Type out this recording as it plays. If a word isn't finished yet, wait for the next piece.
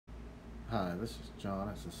Hi, this is John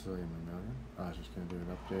at Sicilian Mammalian. I was just going to do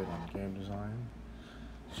an update on game design,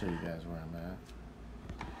 show you guys where I'm at,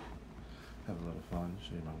 have a little fun,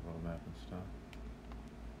 show you my world map and stuff.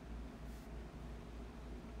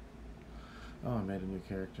 Oh, I made a new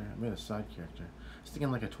character. I made a side character. I was thinking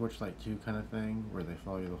like a Torchlight 2 kind of thing, where they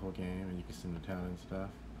follow you the whole game and you can send the town and stuff.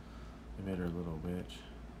 I made her a little witch.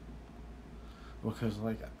 Well, because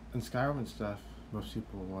like in Skyrim and stuff, most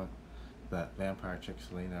people want that vampire chick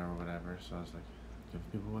Selena or whatever, so I was like,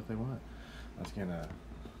 give people what they want. I was gonna,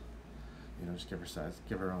 just give her size,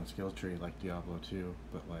 give her own skill tree like Diablo 2,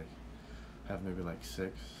 but like have maybe like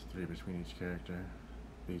 6, 3 between each character,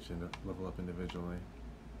 each level up individually.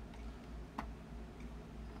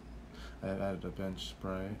 I added a bench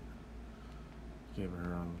sprite, gave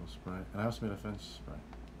her own little sprite, and I also made a fence sprite.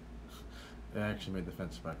 I actually made the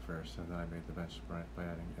fence sprite first, and then I made the bench sprite by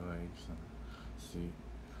adding legs and seat.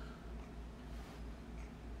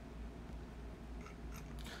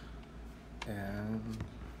 And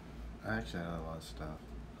I actually added a lot of stuff.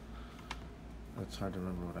 It's hard to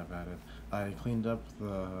remember what I've added. I cleaned up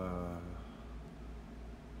the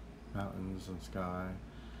mountains and sky.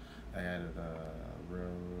 I added a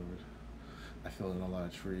road. I filled in a lot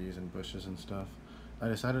of trees and bushes and stuff. I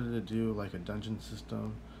decided to do like a dungeon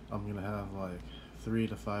system. I'm gonna have like 3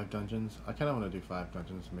 to 5 dungeons. I kind of want to do 5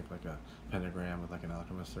 dungeons, make like a pentagram with like an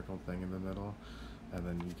alchemist circle thing in the middle, and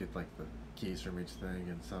then you get like the keys from each thing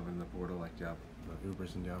and some in the portal like the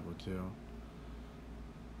Ubers in Diablo 2.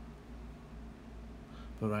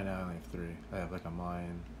 But right now I only have 3. I have like a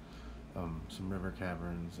mine, some river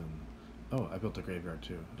caverns, and oh, I built a graveyard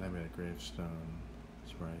too, and I made a gravestone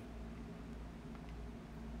sprite.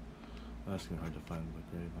 That's gonna be hard to find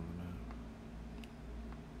the grave on the map.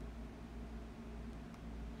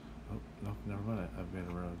 Oh, no, never mind. I've made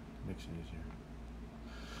a road. Makes it easier.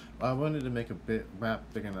 I wanted to make a map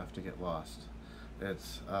big enough to get lost.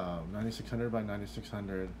 It's 9600 by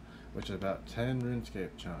 9600, which is about 10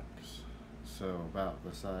 RuneScape chunks. So about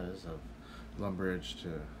the size of Lumbridge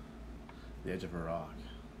to the edge of a rock.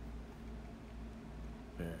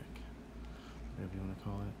 Barrack, whatever you want to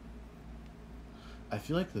call it. I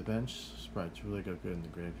feel like the bench sprites really go good in the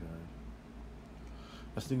graveyard.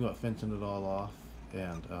 I was thinking about fencing it all off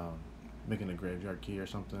and making a graveyard key or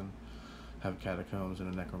something. Have catacombs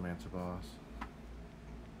and a necromancer boss.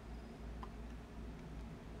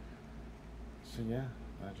 So yeah,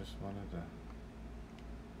 I just wanted to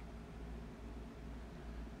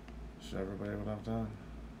show everybody what I've done.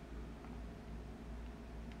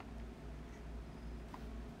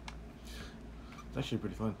 It's actually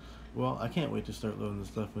pretty fun. Well, I can't wait to start loading the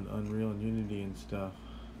stuff in Unreal and Unity and stuff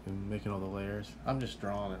and making all the layers. I'm just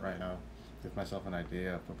drawing it right now. Give myself an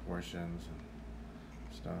idea of proportions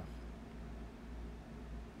and stuff.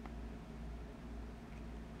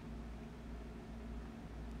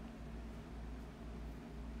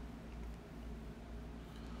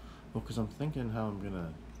 Well, because I'm thinking how I'm going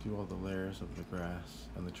to do all the layers of the grass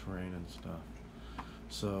and the terrain and stuff.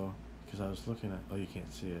 So, because I was looking at, oh, you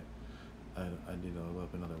can't see it. I need to load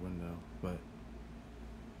up another window, but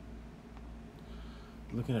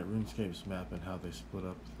looking at RuneScape's map and how they split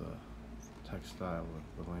up the textile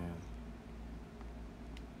of the land.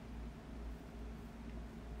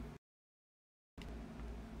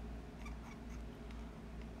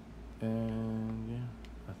 And yeah,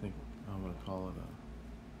 I think I'm going to call it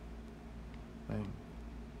a thing.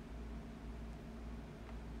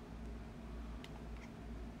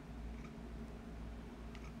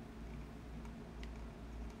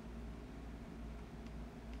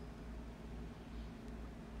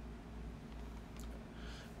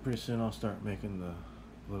 Pretty soon I'll start making the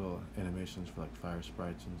little animations for like fire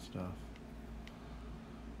sprites and stuff.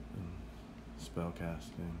 And spell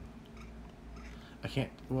casting. I can't,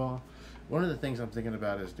 well, one of the things I'm thinking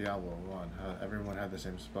about is Diablo 1. How everyone had the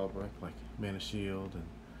same spell book, like Mana Shield, and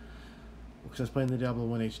because I was playing the Diablo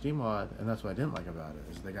 1 HD mod, and that's what I didn't like about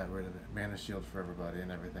it, is they got rid of it. Mana Shield for everybody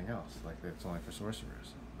and everything else. Like, it's only for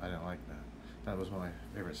sorcerers. I didn't like that. That was one of my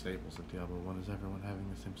favorite staples of Diablo 1, is everyone having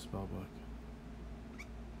the same spell book.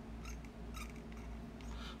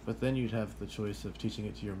 But then you'd have the choice of teaching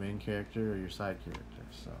it to your main character or your side character.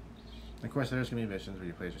 So, of course, there's going to be missions where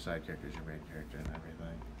you play as your side character as your main character and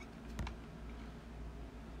everything.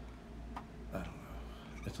 I don't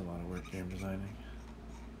know. It's a lot of work game designing.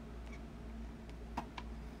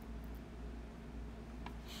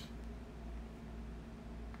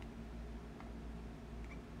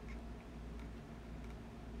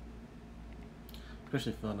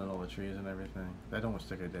 Especially filling in all the trees and everything. That almost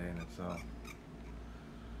took a day in itself.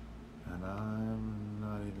 And I'm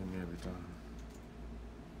not even nearly done.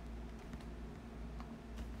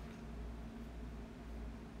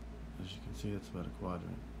 As you can see, that's about a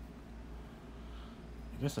quadrant.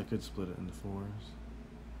 I guess I could split it into 4s.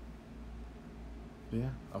 But yeah,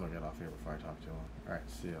 I'm gonna get off here before I talk too long. Alright,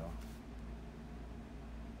 see y'all.